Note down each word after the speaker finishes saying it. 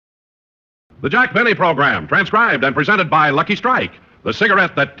The Jack Benny Program, transcribed and presented by Lucky Strike, the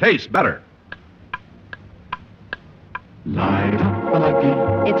cigarette that tastes better. Light up a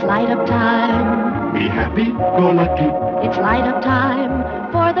Lucky. It's light up time. Be happy, go Lucky. It's light up time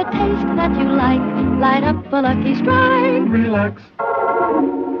for the taste that you like. Light up a Lucky Strike. Relax.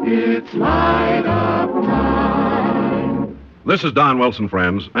 It's light up time. This is Don Wilson,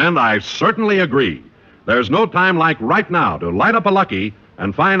 friends, and I certainly agree. There's no time like right now to light up a Lucky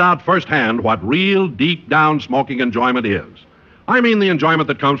and find out firsthand what real deep-down smoking enjoyment is. I mean the enjoyment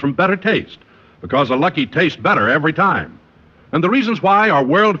that comes from better taste, because a Lucky tastes better every time. And the reasons why are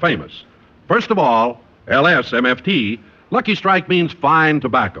world famous. First of all, LSMFT, Lucky Strike means fine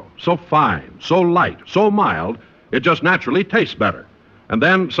tobacco. So fine, so light, so mild, it just naturally tastes better. And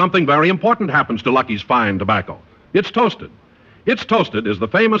then something very important happens to Lucky's fine tobacco. It's toasted. It's toasted is the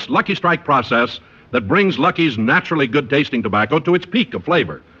famous Lucky Strike process that brings Lucky's naturally good-tasting tobacco to its peak of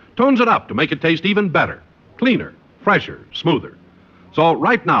flavor, tones it up to make it taste even better, cleaner, fresher, smoother. So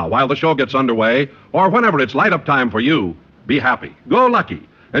right now, while the show gets underway, or whenever it's light-up time for you, be happy. Go Lucky.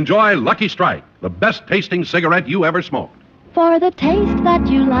 Enjoy Lucky Strike, the best-tasting cigarette you ever smoked. For the taste that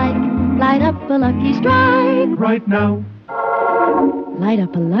you like, light up a Lucky Strike. Right now. Light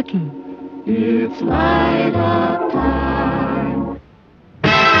up a Lucky. It's light up time.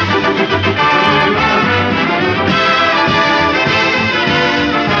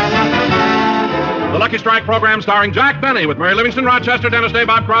 The Lucky Strike program starring Jack Benny with Mary Livingston, Rochester, Dennis Day,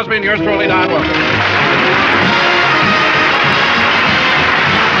 Bob Crosby, and yours truly, Don Wilson.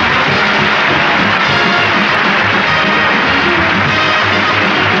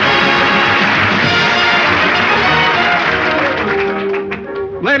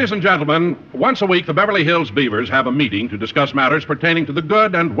 Ladies and gentlemen, once a week the Beverly Hills Beavers have a meeting to discuss matters pertaining to the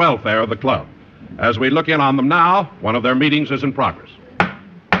good and welfare of the club. As we look in on them now, one of their meetings is in progress.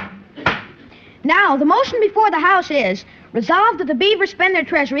 Now, the motion before the House is resolved that the Beavers spend their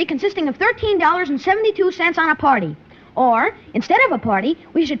treasury consisting of $13.72 on a party. Or, instead of a party,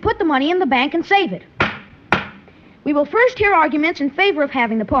 we should put the money in the bank and save it. We will first hear arguments in favor of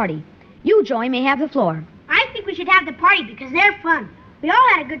having the party. You, Joey, may have the floor. I think we should have the party because they're fun. We all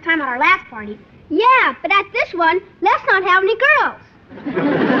had a good time at our last party. Yeah, but at this one, let's not have any girls.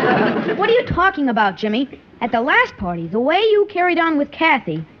 What are you talking about, Jimmy? At the last party, the way you carried on with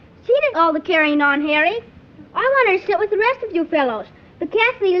Kathy. She did all the carrying on, Harry. I wanted to sit with the rest of you fellows, but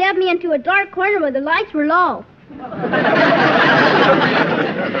Kathy led me into a dark corner where the lights were low.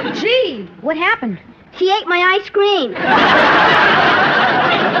 Gee, what happened? She ate my ice cream.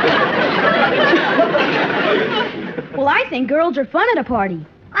 Well, I think girls are fun at a party.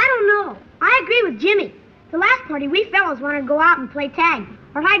 I don't know. I agree with Jimmy. The last party, we fellows wanted to go out and play tag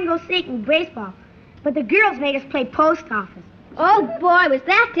or hide and go seek and baseball. But the girls made us play post office. Oh, boy, was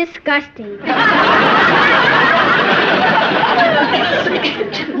that disgusting.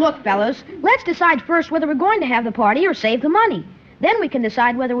 Look, fellas, let's decide first whether we're going to have the party or save the money. Then we can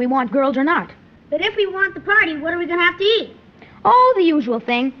decide whether we want girls or not. But if we want the party, what are we going to have to eat? Oh, the usual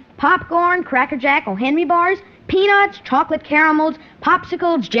thing. Popcorn, Cracker Jack, O. Henry bars, peanuts, chocolate caramels,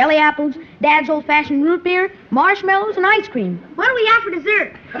 popsicles, jelly apples, Dad's old-fashioned root beer, marshmallows, and ice cream. What do we have for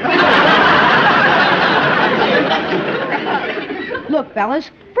dessert? Look,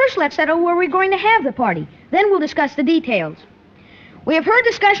 fellas, first let's settle where we're going to have the party. Then we'll discuss the details. We have heard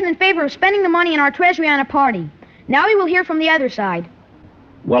discussion in favor of spending the money in our treasury on a party. Now we will hear from the other side.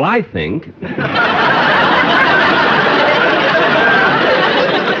 Well, I think...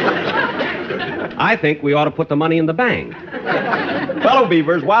 I think we ought to put the money in the bank. Fellow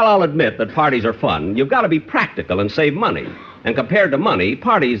Beavers, while I'll admit that parties are fun, you've got to be practical and save money. And compared to money,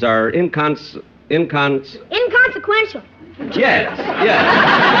 parties are Inconsequential. Yes.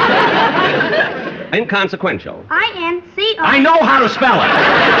 Inconsequential. I-N-C-O... I know how to spell it.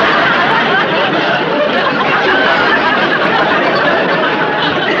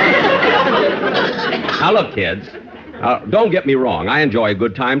 Now, look, kids. Don't get me wrong. I enjoy a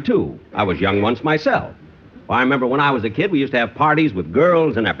good time, too. I was young once myself. Well, I remember when I was a kid, we used to have parties with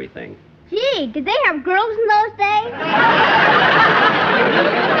girls and everything. Gee, did they have girls in those days?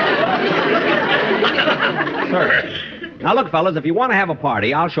 Sir. Now, look, fellas, if you want to have a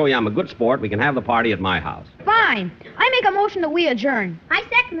party, I'll show you I'm a good sport. We can have the party at my house. Fine. I make a motion that we adjourn. I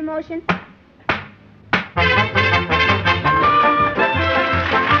second the motion.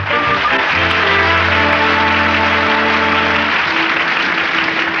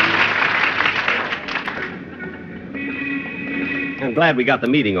 I'm glad we got the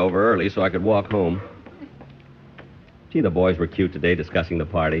meeting over early so I could walk home. Gee, the boys were cute today discussing the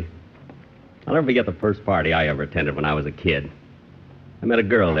party. I'll never forget the first party I ever attended when I was a kid. I met a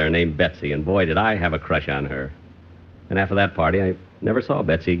girl there named Betsy, and boy, did I have a crush on her. And after that party, I never saw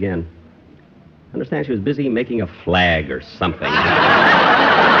Betsy again. I understand she was busy making a flag or something.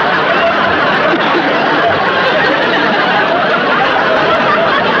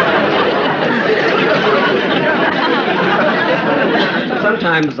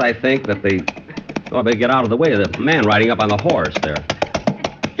 Sometimes I think that they get out of the way of the man riding up on the horse there.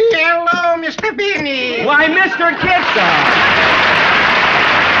 Hello, Mr. Benny. Why, Mr. Kitzel!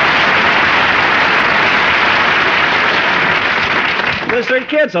 Mr.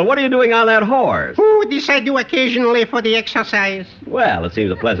 Kitzel, what are you doing on that horse? Oh, this I do occasionally for the exercise. Well, it seems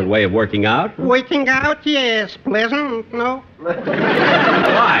a pleasant way of working out. Working out, yes. Pleasant, no?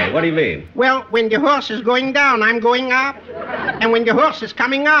 Why? What do you mean? Well, when the horse is going down, I'm going up. And when the horse is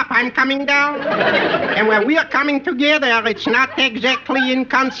coming up, I'm coming down. And when we are coming together, it's not exactly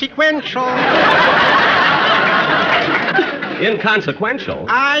inconsequential. Inconsequential?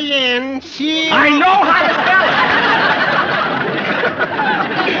 I-N-C... I know how to spell it!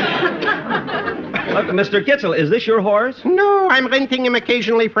 Look, Mr. Kitzel, is this your horse? No, I'm renting him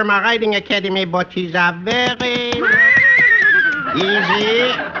occasionally from a riding academy, but he's a very...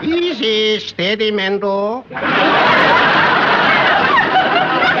 Easy, steady, Mendel.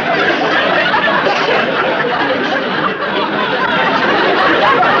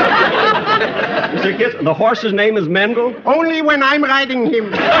 Mr. Kitzel, the horse's name is Mendel? Only when I'm riding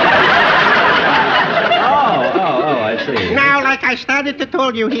him. Oh, I see. Now, like I started to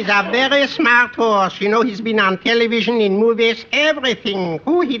tell you, he's a very smart horse. You know, he's been on television, in movies, everything.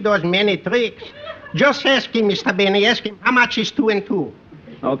 Oh, he does many tricks. Just ask him, Mr. Benny, ask him, how much is 2 and 2?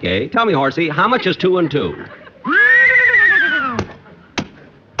 Okay, tell me, horsey, how much is 2 and 2?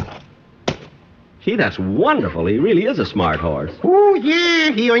 Gee, that's wonderful. He really is a smart horse. Oh,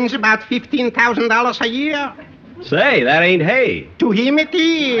 yeah, he earns about $15,000 a year. Say, that ain't hay. To him it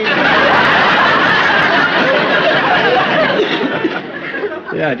is.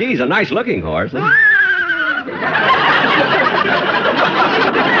 Yeah, gee, he's a nice-looking horse.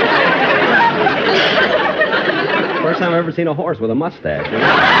 First time I've ever seen a horse with a mustache. You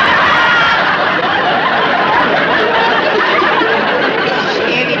know?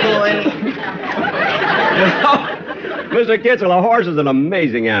 Steady, boy. Mr. Kitzel, a horse is an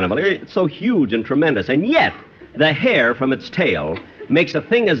amazing animal. It's so huge and tremendous, and yet the hair from its tail makes a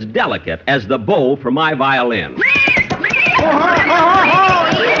thing as delicate as the bow for my violin.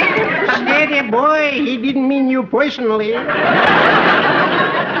 Steady, boy. He didn't mean you personally.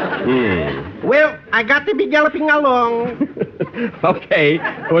 Well, I got to be galloping along. Okay.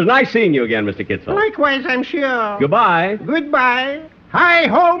 It was nice seeing you again, Mr. Kitzel. Likewise, I'm sure. Goodbye. Goodbye.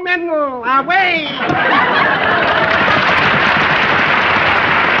 Hi-ho, Mendel. Away.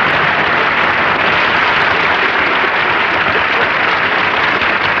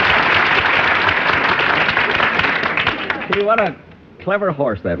 Gee, what a clever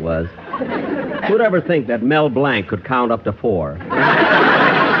horse that was. Who'd ever think that Mel Blanc could count up to 4?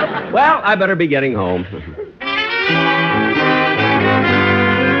 Well, I better be getting home.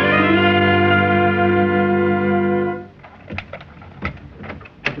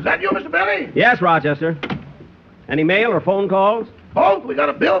 Is that you, Mr. Benny? Yes, Rochester. Any mail or phone calls? Both. We got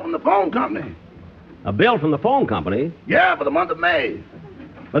a bill from the phone company. A bill from the phone company? Yeah, for the month of May.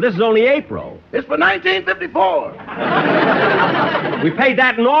 But this is only April. It's for 1954. We paid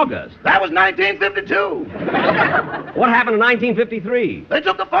that in August. That was 1952. What happened in 1953? They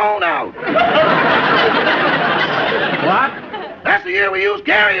took the phone out. What? That's the year we used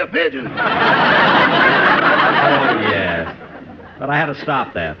carrier pigeons. Oh, yes. But I had to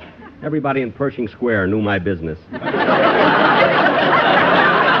stop that. Everybody in Pershing Square knew my business.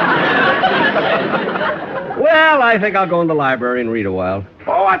 Well, I think I'll go in the library and read a while.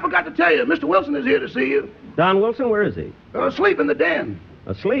 Oh, I forgot to tell you. Mr. Wilson is here to see you. Don Wilson, where is he? Asleep in the den.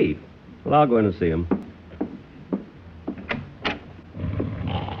 Asleep? Well, I'll go in and see him.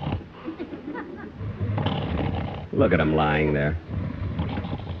 Look at him lying there.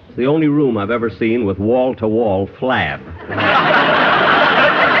 It's the only room I've ever seen with wall-to-wall flab.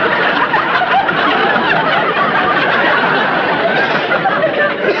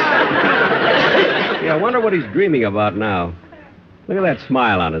 Yeah, I wonder what he's dreaming about now. Look at that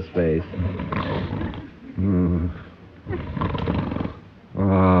smile on his face.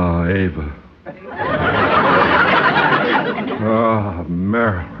 Oh, Ava. Oh,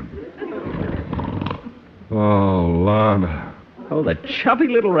 Marilyn. Oh, Lana. Oh, the chubby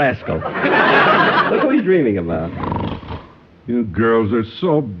little rascal. Look what he's dreaming about. You girls are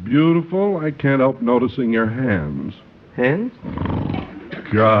so beautiful, I can't help noticing your hands. Hands?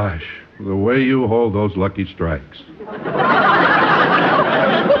 Gosh, the way you hold those lucky strikes.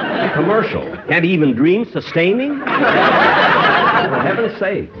 commercial. Can't he even dream sustaining? For heaven's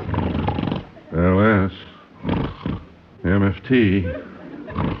sake. LS. MFT.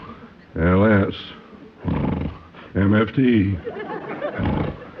 LS. MFT.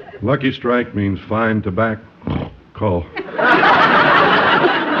 Lucky Strike means fine tobacco.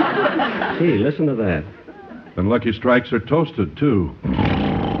 Gee, listen to that. And Lucky Strikes are toasted, too.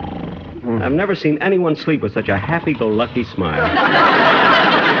 I've never seen anyone sleep with such a happy-go-lucky smile.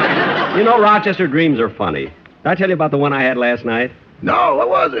 You know, Rochester, dreams are funny. Did I tell you about the one I had last night? No, what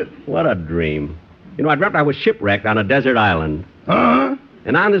was it? What a dream. You know, I dreamt I was shipwrecked on a desert island. Uh-huh.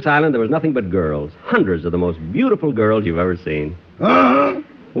 And on this island, there was nothing but girls. Hundreds of the most beautiful girls you've ever seen. Uh-huh.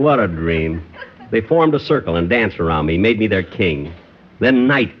 What a dream. They formed a circle and danced around me, made me their king. Then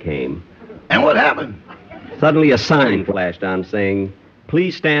night came. And what happened? Suddenly a sign flashed on saying,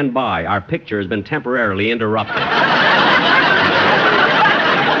 "Please stand by. Our picture has been temporarily interrupted."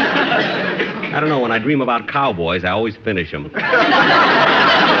 I don't know. When I dream about cowboys, I always finish them. Oh,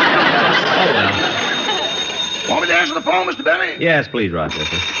 well. Want me to answer the phone, Mr. Benny? Yes, please,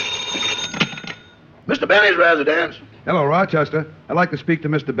 Rochester. Mr. Benny's residence. Hello, Rochester. I'd like to speak to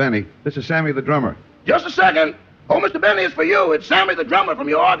Mr. Benny. This is Sammy the drummer. Just a second. Oh, Mr. Benny, it's for you. It's Sammy the drummer from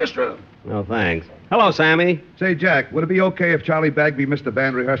your orchestra. No, thanks. Hello, Sammy. Say, Jack, would it be okay if Charlie Bagby missed the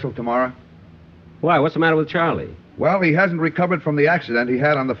band rehearsal tomorrow? Why, what's the matter with Charlie? Well, he hasn't recovered from the accident he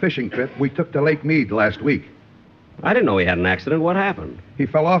had on the fishing trip we took to Lake Mead last week. I didn't know he had an accident. What happened? He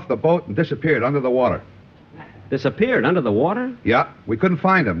fell off the boat and disappeared under the water. Disappeared under the water? Yeah, we couldn't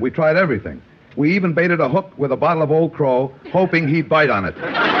find him. We tried everything. We even baited a hook with a bottle of Old Crow, hoping he'd bite on it.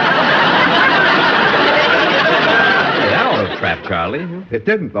 That ought to have trapped Charlie. It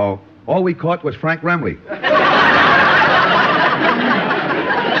didn't, though. All we caught was Frank Remley.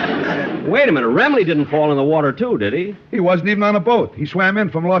 Wait a minute. Remley didn't fall in the water, too, did he? He wasn't even on a boat. He swam in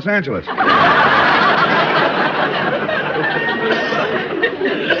from Los Angeles.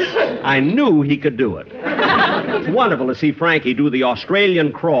 I knew he could do it. It's wonderful to see Frankie do the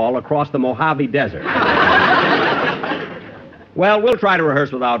Australian crawl across the Mojave Desert. Well, we'll try to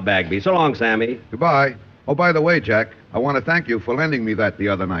rehearse without Bagby. So long, Sammy. Goodbye. Oh, by the way, Jack, I want to thank you for lending me that the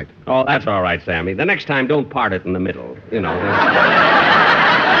other night. Oh, that's all right, Sammy. The next time, don't part it in the middle, you know.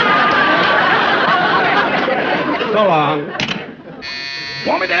 So long.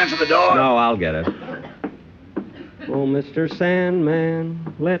 Want me to answer the door? No, I'll get it. Oh, Mr.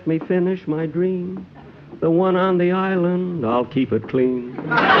 Sandman, let me finish my dream. The one on the island, I'll keep it clean.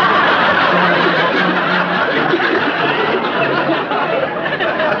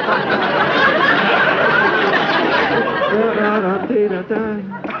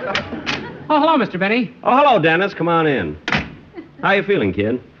 Oh, hello, Mr. Benny. Oh, hello, Dennis. Come on in. How you feeling,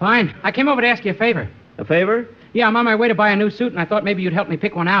 kid? Fine. I came over to ask you a favor. A favor? Yeah, I'm on my way to buy a new suit, and I thought maybe you'd help me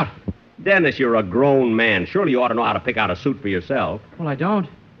pick one out. Dennis, you're a grown man. Surely you ought to know how to pick out a suit for yourself. Well, I don't.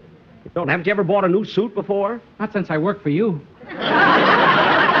 You don't? Haven't you ever bought a new suit before? Not since I work for you.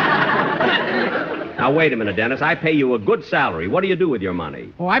 Now, wait a minute, Dennis. I pay you a good salary. What do you do with your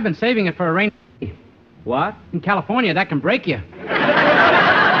money? Oh, I've been saving it for a rainy day. What? In California, that can break you.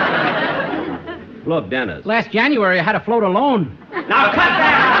 Look, Dennis. Last January, I had a float alone. Now, cut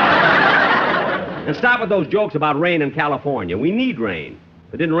that! And stop with those jokes about rain in California. We need rain.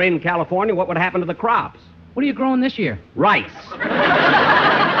 If it didn't rain in California, what would happen to the crops? What are you growing this year? Rice.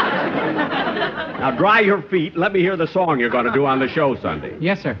 Now, dry your feet. Let me hear the song you're going to do on the show Sunday.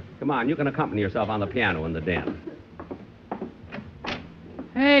 Yes, sir. Come on, you can accompany yourself on the piano in the den.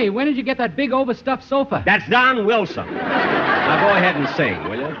 Hey, when did you get that big overstuffed sofa? That's Don Wilson. Now, go ahead and sing,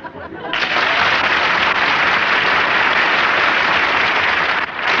 will you?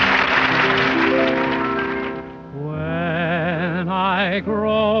 When I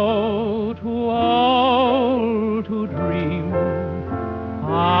grow too old to dream,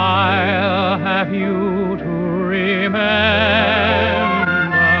 I'll have you to remember.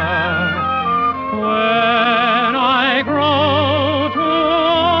 When I grow too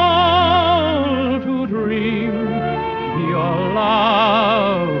old to dream, your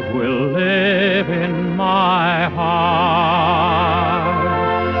love will live in my heart.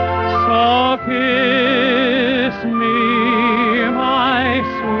 So kiss me, my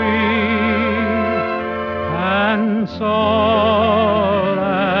sweet, and so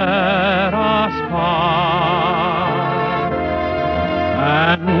let us part.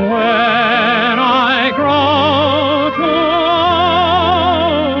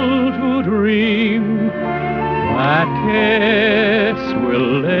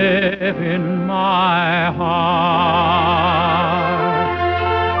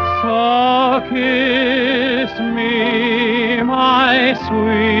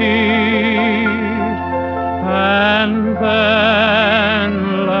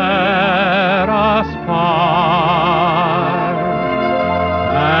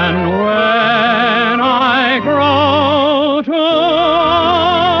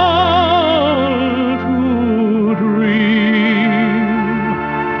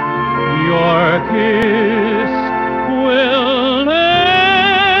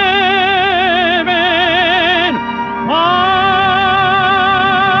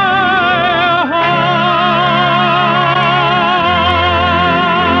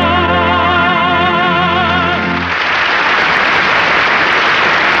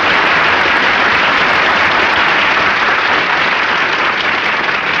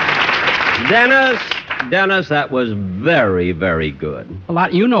 Dennis, that was very, very good. A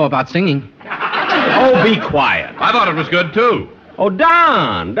lot you know about singing. Oh, be quiet. I thought it was good, too. Oh,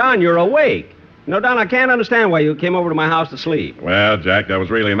 Don, you're awake. No, Don, I can't understand why you came over to my house to sleep. Well, Jack, that was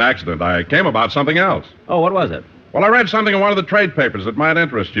really an accident. I came about something else. Oh, what was it? Well, I read something in one of the trade papers that might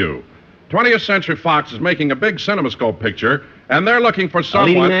interest you. 20th Century Fox is making a big CinemaScope picture, and they're looking for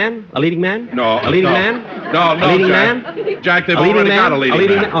someone... A leading man? No. A leading man? No, a leading Jack. man? Jack, they've already got a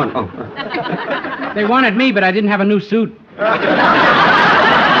leading man. Oh. They wanted me, but I didn't have a new suit. Dennis,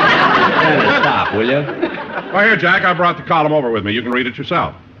 stop, will you? Well, here, Jack, I brought the column over with me. You can read it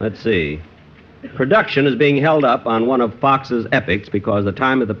yourself. Let's see. Production is being held up on one of Fox's epics because the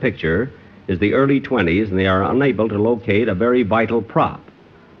time of the picture is the early 20s, and they are unable to locate a very vital prop,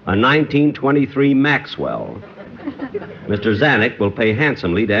 a 1923 Maxwell. Mr. Zanuck will pay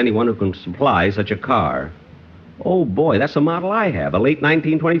handsomely to anyone who can supply such a car. Oh, boy, that's the model I have, a late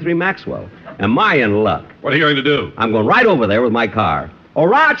 1923 Maxwell. Am I in luck? What are you going to do? I'm going right over there with my car. Oh,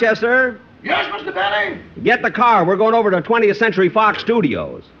 Rochester! Yes, Mr. Benny? Get the car. We're going over to 20th Century Fox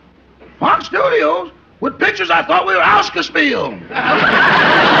Studios. Fox Studios? With pictures, I thought we were Oscarspiel. It's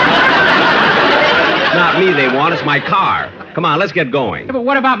not me they want, it's my car. Come on, let's get going. Yeah, but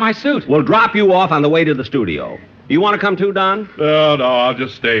what about my suit? We'll drop you off on the way to the studio. You want to come too, Don? No, I'll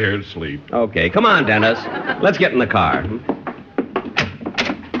just stay here and sleep. Okay, come on, Dennis. Let's get in the car.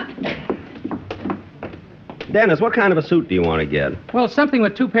 Dennis, what kind of a suit do you want to get? Well, something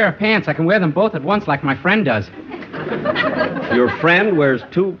with 2 pair of pants. I can wear them both at once like my friend does. Your friend wears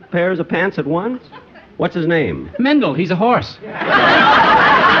 2 pairs of pants at once? What's his name? Mendel. He's a horse.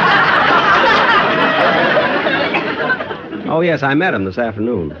 Oh, yes, I met him this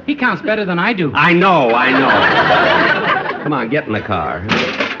afternoon. He counts better than I do. I know. Come on, get in the car.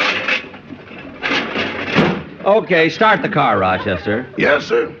 Okay, start the car, Rochester. Yes,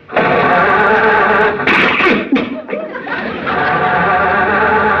 sir.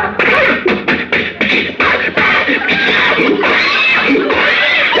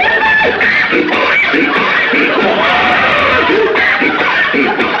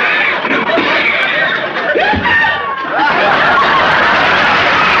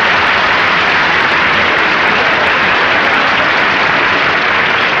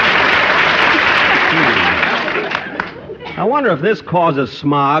 I wonder if this causes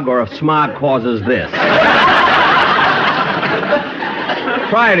smog or if smog causes this.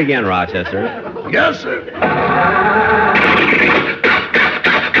 Try it again, Rochester. Yes, sir.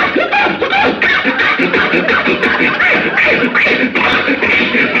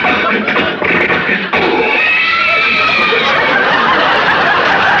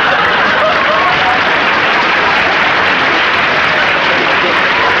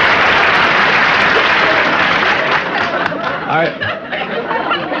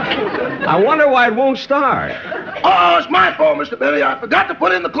 I wonder why it won't start. Oh, it's my fault, Mr. Benny. I forgot to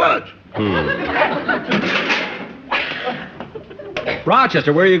put in the clutch.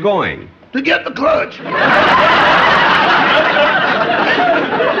 Rochester, where are you going? To get the clutch.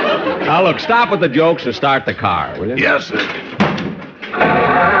 Now, look, stop with the jokes and start the car, will you? Yes, sir.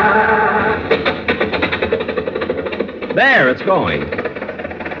 There, it's going.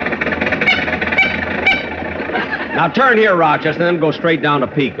 Now turn here, Rochester, and then go straight down to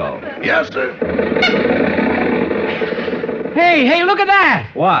Pico. Yes, sir. Hey, look at that!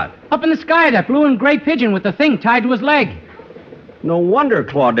 What? Up in the sky, that blue and gray pigeon with the thing tied to his leg. No wonder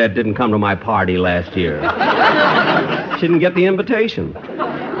Claudette didn't come to my party last year. She didn't get the invitation.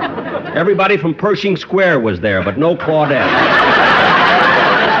 Everybody from Pershing Square was there, but no Claudette.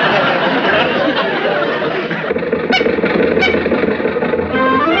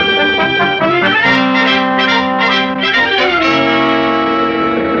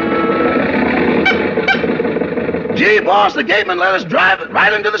 Gee, boss, the gateman let us drive it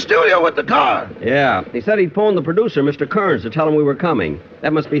right into the studio with the car. Yeah, he said he'd phone the producer, Mr. Kearns, to tell him we were coming.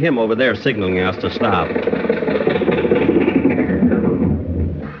 That must be him over there signaling us to stop.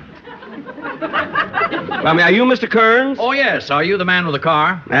 Well, are you Mr. Kearns? Oh, yes. Are you the man with the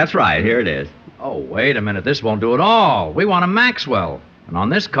car? That's right. Here it is. Oh, wait a minute. This won't do at all. We want a Maxwell. And on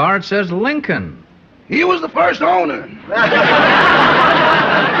this car it says Lincoln. He was the first owner. Now,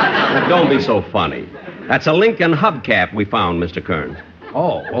 don't be so funny. That's a Lincoln hubcap we found, Mr. Kearns.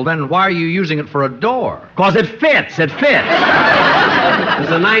 Oh, well, then why are you using it for a door? Because it fits. It fits.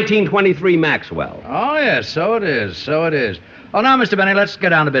 It's a 1923 Maxwell. Oh, yes, so it is. So it is. Oh, now, Mr. Benny, let's get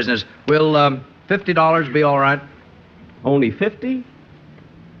down to business. Will $50 be all right? Only 50?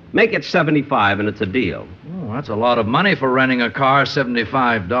 Make it 75 and it's a deal. Oh, that's a lot of money for renting a car,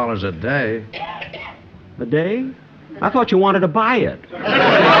 $75 a day. A day? I thought you wanted to buy it.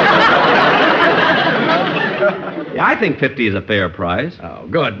 Yeah, I think 50 is a fair price. Oh,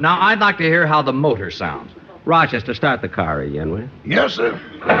 good. Now, I'd like to hear how the motor sounds. Rochester, start the car again, will you? Yes, sir.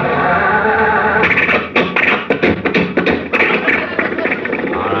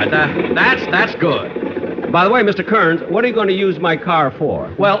 All right, that's good. By the way, Mr. Kearns, what are you going to use my car for?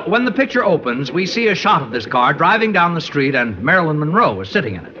 Well, when the picture opens, we see a shot of this car driving down the street, and Marilyn Monroe is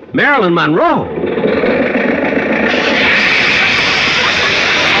sitting in it. Marilyn Monroe?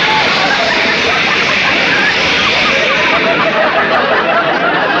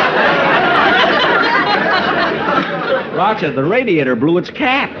 Roger, the radiator blew its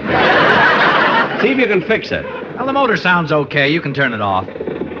cap. See if you can fix it. Well, the motor sounds okay. You can turn it off.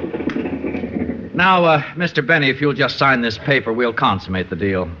 Now, Mr. Benny, if you'll just sign this paper, we'll consummate the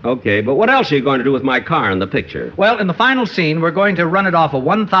deal. Okay, but what else are you going to do with my car in the picture? Well, in the final scene, we're going to run it off a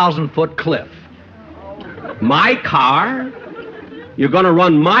 1,000-foot cliff. My car? You're going to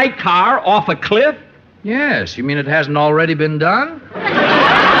run my car off a cliff? Yes. You mean it hasn't already been done?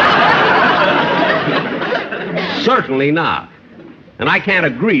 Certainly not. And I can't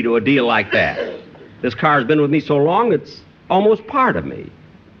agree to a deal like that. This car's been with me so long, it's almost part of me.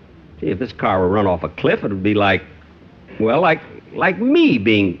 Gee, if this car were run off a cliff, it would be like me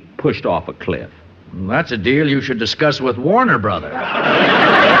being pushed off a cliff. Well, that's a deal you should discuss with Warner Brothers.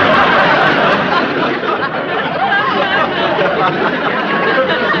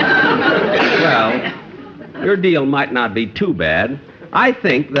 Well, your deal might not be too bad. I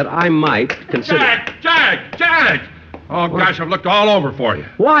think that I might consider... Jack! Oh, gosh, I've looked all over for you.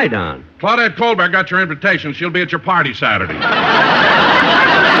 Why, Don? Claudette Colbert got your invitation. She'll be at your party Saturday.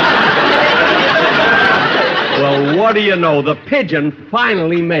 Well, what do you know? The pigeon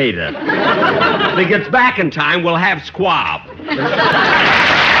finally made it. If he gets back in time, we'll have squab.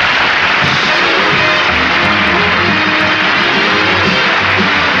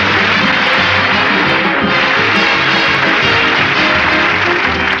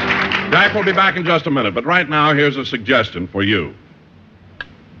 Jack will be back in just a minute, but right now, here's a suggestion for you.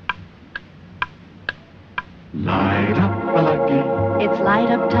 Light up a lucky. It's light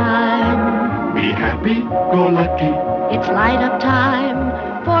up time. Be happy, go lucky. It's light up time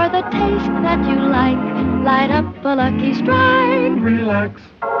for the taste that you like. Light up a Lucky Strike. Relax.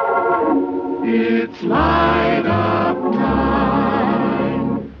 It's light up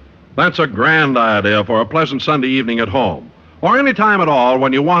time. That's a grand idea for a pleasant Sunday evening at home, or any time at all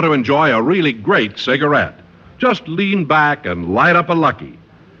when you want to enjoy a really great cigarette. Just lean back and light up a Lucky,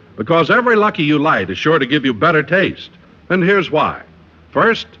 because every Lucky you light is sure to give you better taste. And here's why.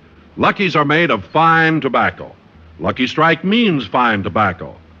 First, Luckies are made of fine tobacco. Lucky Strike means fine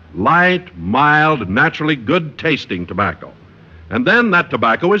tobacco. Light, mild, naturally good-tasting tobacco. And then that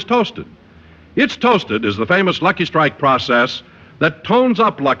tobacco is toasted. It's toasted is the famous Lucky Strike process that tones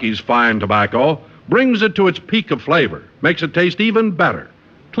up Lucky's fine tobacco, brings it to its peak of flavor, makes it taste even better,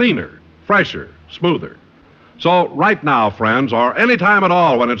 cleaner, fresher, smoother. So right now, friends, or any time at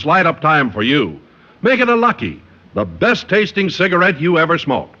all when it's light up time for you, make it a Lucky, the best tasting cigarette you ever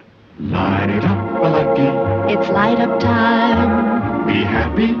smoked. Light up a lucky. It's light up time. Be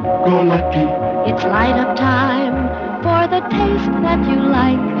happy, go lucky. It's light up time for the taste that you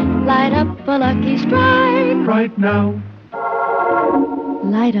like. Light up a Lucky Strike. Right now.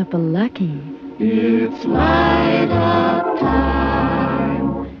 Light up a Lucky. It's light up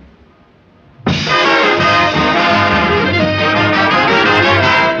time.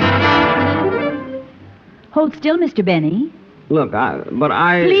 Hold still, Mr. Benny. Look, Please,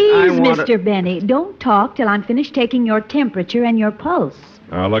 wanna... Mr. Benny, don't talk till I'm finished taking your temperature and your pulse.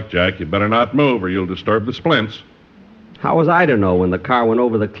 Now, look, Jack, you better not move or you'll disturb the splints. How was I to know when the car went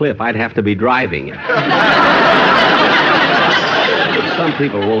over the cliff I'd have to be driving it? Some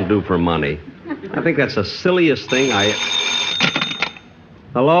people won't do for money. I think that's the silliest thing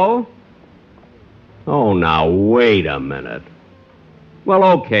Hello? Oh, now, wait a minute. Well,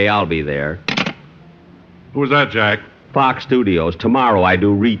 okay, I'll be there. Who's that, Jack? Fox Studios. Tomorrow I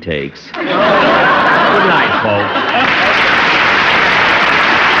do retakes. Good night, folks.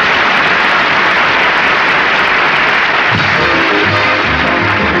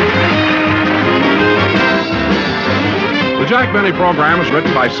 The Jack Benny program is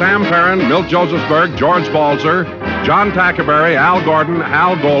written by Sam Perrin, Milt Josephsberg, George Balzer, John Tackerberry, Al Gordon,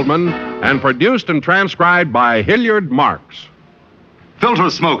 Al Goldman, and produced and transcribed by Hilliard Marks. Filter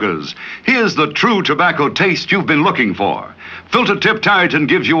smokers, here's the true tobacco taste you've been looking for. Filter Tip Tarleton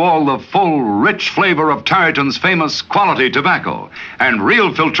gives you all the full, rich flavor of Tarleton's famous quality tobacco, and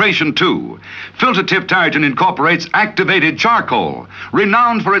real filtration, too. Filter Tip Tarleton incorporates activated charcoal,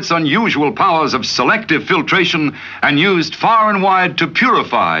 renowned for its unusual powers of selective filtration and used far and wide to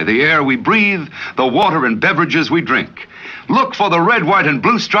purify the air we breathe, the water and beverages we drink. Look for the red, white, and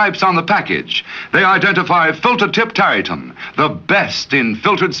blue stripes on the package. They identify Filter Tip Tarleton, the best in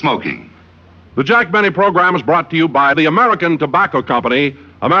filtered smoking. The Jack Benny program is brought to you by the American Tobacco Company,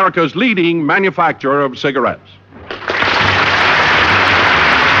 America's leading manufacturer of cigarettes.